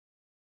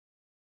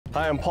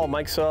Hi, I'm Paul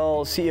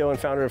Mikesell, CEO and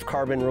founder of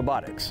Carbon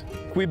Robotics.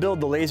 We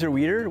build the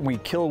LaserWeeder. We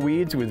kill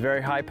weeds with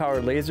very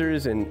high-powered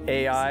lasers and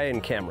AI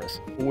and cameras.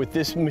 With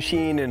this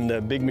machine and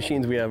the big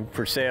machines we have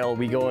for sale,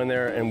 we go in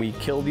there and we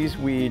kill these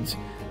weeds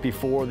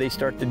before they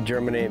start to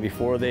germinate,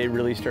 before they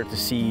really start to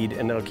seed,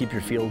 and that'll keep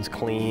your fields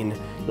clean.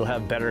 You'll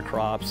have better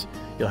crops,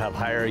 you'll have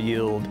higher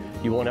yield,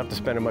 you won't have to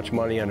spend as much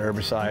money on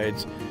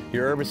herbicides.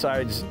 Your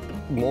herbicides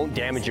won't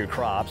damage your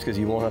crops because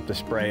you won't have to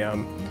spray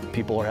them.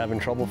 People are having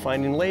trouble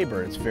finding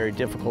labor. It's very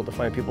difficult to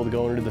find people to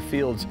go into the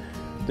fields.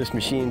 This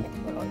machine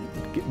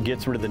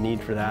gets rid of the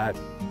need for that.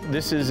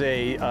 This is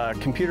a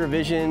computer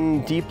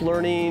vision, deep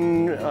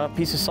learning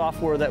piece of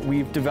software that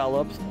we've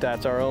developed.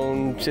 That's our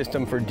own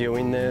system for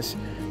doing this.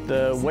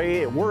 The way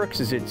it works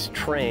is it's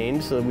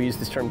trained, so we use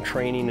this term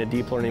training a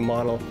deep learning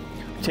model.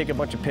 Take a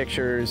bunch of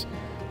pictures,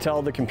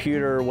 tell the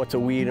computer what's a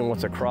weed and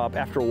what's a crop.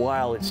 After a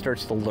while, it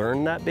starts to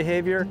learn that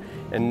behavior,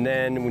 and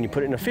then when you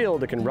put it in a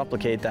field, it can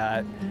replicate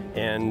that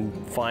and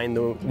find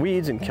the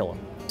weeds and kill them.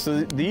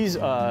 So these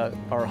are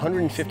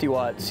 150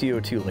 watt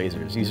CO2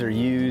 lasers. These are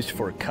used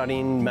for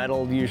cutting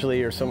metal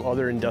usually or some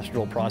other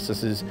industrial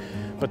processes,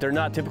 but they're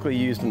not typically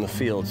used in the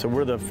field. So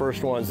we're the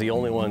first ones, the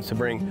only ones to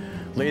bring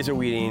laser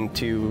weeding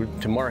to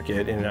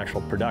market in an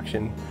actual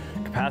production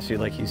capacity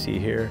like you see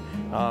here.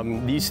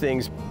 These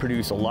things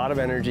produce a lot of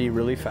energy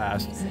really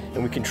fast,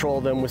 and we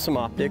control them with some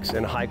optics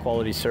and high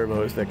quality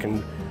servos that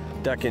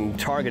can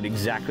target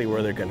exactly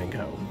where they're going to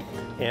go.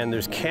 And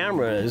there's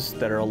cameras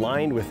that are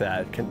aligned with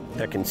that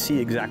can see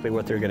exactly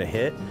what they're going to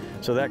hit.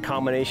 So that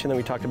combination that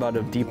we talked about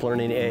of deep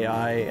learning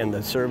AI and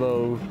the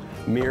servo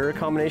mirror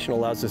combination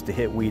allows us to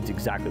hit weeds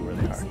exactly where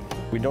they are.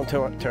 We don't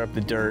tear up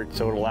the dirt,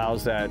 so it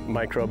allows that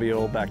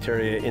microbial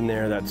bacteria in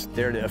there that's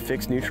there to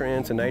affix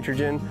nutrients and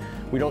nitrogen.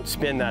 We don't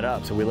spin that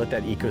up, so we let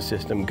that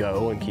ecosystem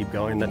go and keep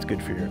going. That's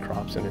good for your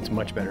crops, and it's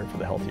much better for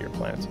the healthier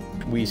plants.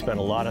 We spend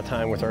a lot of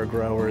time with our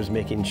growers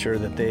making sure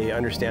that they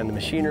understand the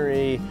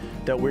machinery,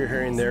 that we're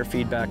hearing their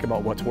feedback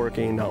about what's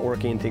working, not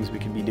working, things we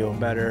could be doing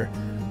better.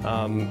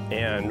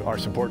 And our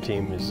support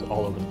team is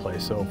all over the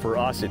place. So for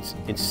us, it's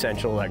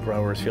essential that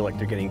growers feel like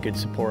they're getting good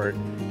support,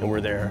 and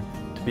we're there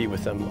to be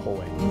with them the whole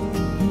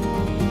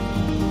way.